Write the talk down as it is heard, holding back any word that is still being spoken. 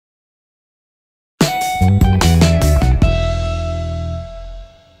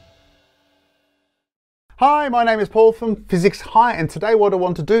Hi, my name is Paul from Physics High, and today what I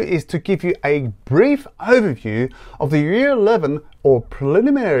want to do is to give you a brief overview of the Year 11 or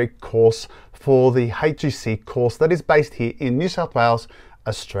preliminary course for the HEC course that is based here in New South Wales,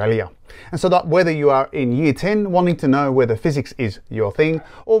 Australia. And so that whether you are in Year 10 wanting to know whether physics is your thing,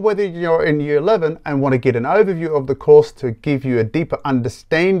 or whether you're in Year 11 and want to get an overview of the course to give you a deeper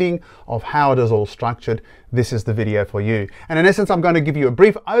understanding of how it is all structured, this is the video for you. And in essence, I'm going to give you a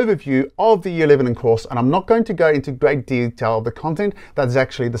brief overview of the Year 11 course, and I'm not going to go into great detail of the content that is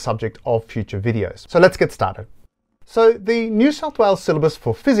actually the subject of future videos. So let's get started. So the New South Wales syllabus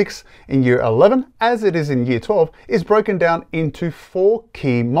for physics in Year 11, as it is in Year 12, is broken down into 4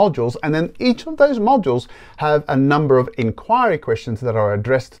 key modules, and then each of those modules have a number of inquiry questions that are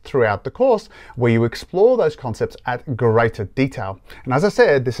addressed throughout the course, where you explore those concepts at greater detail. And as I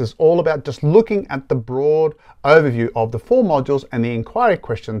said, this is all about just looking at the broad overview of the 4 modules and the inquiry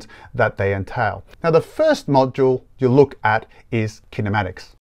questions that they entail. Now, the first module you look at is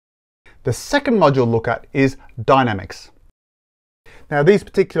kinematics. The second module you'll look at is dynamics. Now, these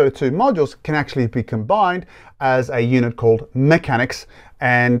particular 2 modules can actually be combined as a unit called mechanics,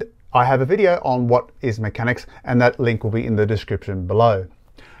 and I have a video on what is mechanics, and that link will be in the description below.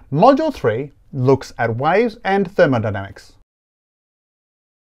 Module 3 looks at waves and thermodynamics.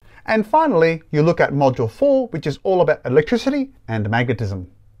 And finally, you look at module 4, which is all about electricity and magnetism.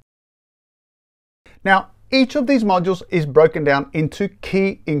 Now, each of these modules is broken down into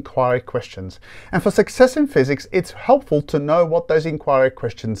key inquiry questions. And for success in physics, it's helpful to know what those inquiry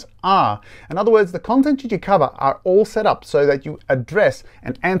questions are. In other words, the content that you cover are all set up so that you address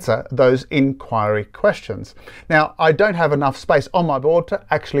and answer those inquiry questions. Now, I don't have enough space on my board to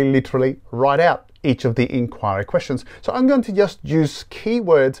actually literally write out each of the inquiry questions. So I'm going to just use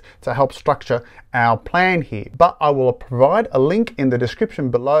keywords to help structure our plan here. But I will provide a link in the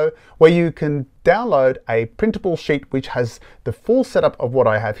description below where you can download a printable sheet which has the full setup of what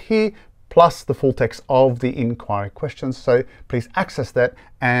I have here, plus the full text of the inquiry questions. So please access that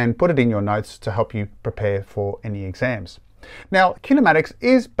and put it in your notes to help you prepare for any exams. Now, kinematics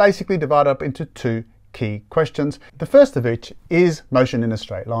is basically divided up into 2 key questions. The first of which is motion in a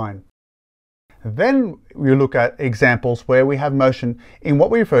straight line. Then we look at examples where we have motion in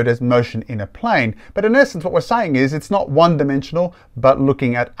what we refer to as motion in a plane. But in essence, what we're saying is it's not one-dimensional, but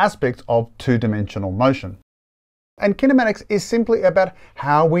looking at aspects of 2-dimensional motion. And kinematics is simply about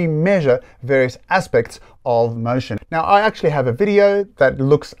how we measure various aspects of motion. Now, I actually have a video that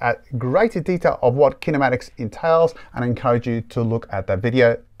looks at greater detail of what kinematics entails, and I encourage you to look at that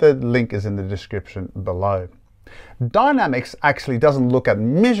video. The link is in the description below. Dynamics actually doesn't look at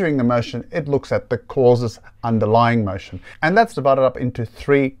measuring the motion, it looks at the causes underlying motion. And that's divided up into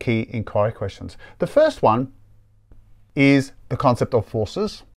 3 key inquiry questions. The first one is the concept of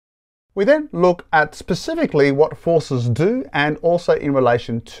forces. We then look at specifically what forces do and also in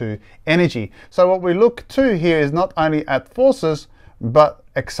relation to energy. So what we look to here is not only at forces, but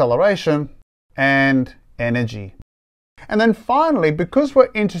acceleration and energy. And then finally, because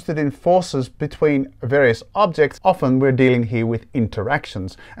we're interested in forces between various objects, often we're dealing here with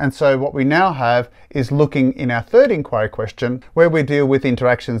interactions. And so what we now have is looking in our third inquiry question, where we deal with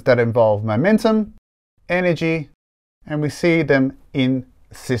interactions that involve momentum, energy, and we see them in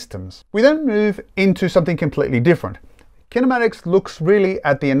systems. We then move into something completely different. Kinematics looks really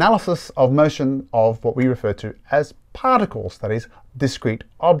at the analysis of motion of what we refer to as particles, that is, discrete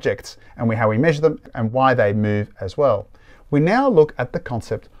objects, and how we measure them and why they move as well. We now look at the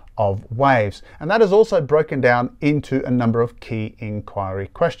concept of waves, and that is also broken down into a number of key inquiry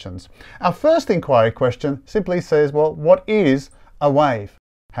questions. Our first inquiry question simply says, well, what is a wave?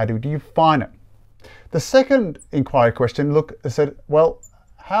 How do you define it? The second inquiry question said, well,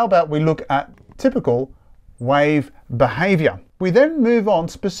 how about we look at typical wave behavior? We then move on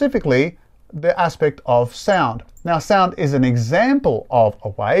specifically the aspect of sound. Now, sound is an example of a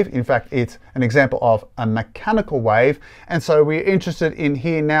wave. In fact, it's an example of a mechanical wave. And so we're interested in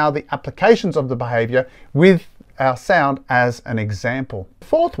here now the applications of the behavior with our sound as an example. The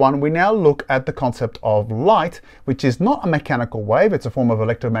fourth one, we now look at the concept of light, which is not a mechanical wave. It's a form of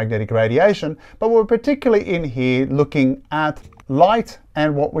electromagnetic radiation, but we're particularly in here looking at light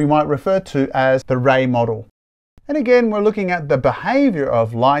and what we might refer to as the ray model. And again, we're looking at the behavior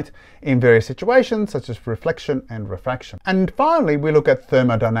of light in various situations, such as reflection and refraction. And finally, we look at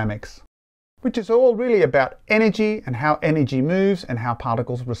thermodynamics, which is all really about energy and how energy moves and how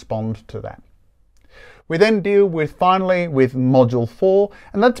particles respond to that. We then deal with, finally, with module 4,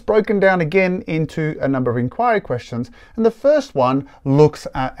 and that's broken down again into a number of inquiry questions. And the first one looks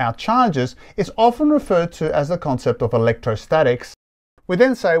at our charges. It's often referred to as the concept of electrostatics, We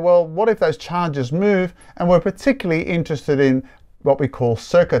then say, well, what if those charges move? And we're particularly interested in what we call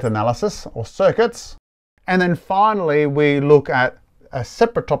circuit analysis or circuits. And then finally, we look at a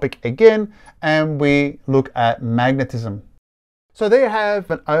separate topic again, and we look at magnetism. So there you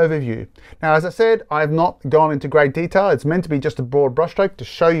have an overview. Now, as I said, I've not gone into great detail. It's meant to be just a broad brushstroke to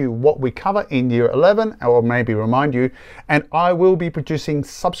show you what we cover in year 11, or maybe remind you. And I will be producing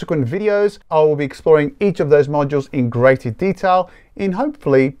subsequent videos. I will be exploring each of those modules in greater detail, in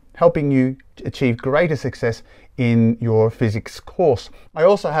hopefully helping you achieve greater success in your physics course. I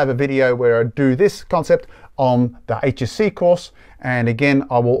also have a video where I do this concept on the HSC course, and again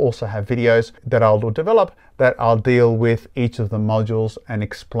I will also have videos that I'll develop that I'll deal with each of the modules and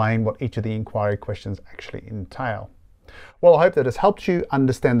explain what each of the inquiry questions actually entail. Well, I hope that has helped you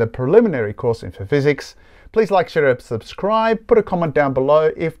understand the preliminary course in physics. Please like, share, and subscribe. Put a comment down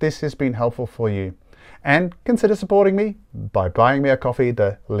below if this has been helpful for you. And consider supporting me by buying me a coffee.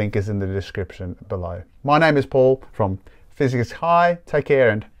 The link is in the description below. My name is Paul from Physics High. Take care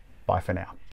and bye for now.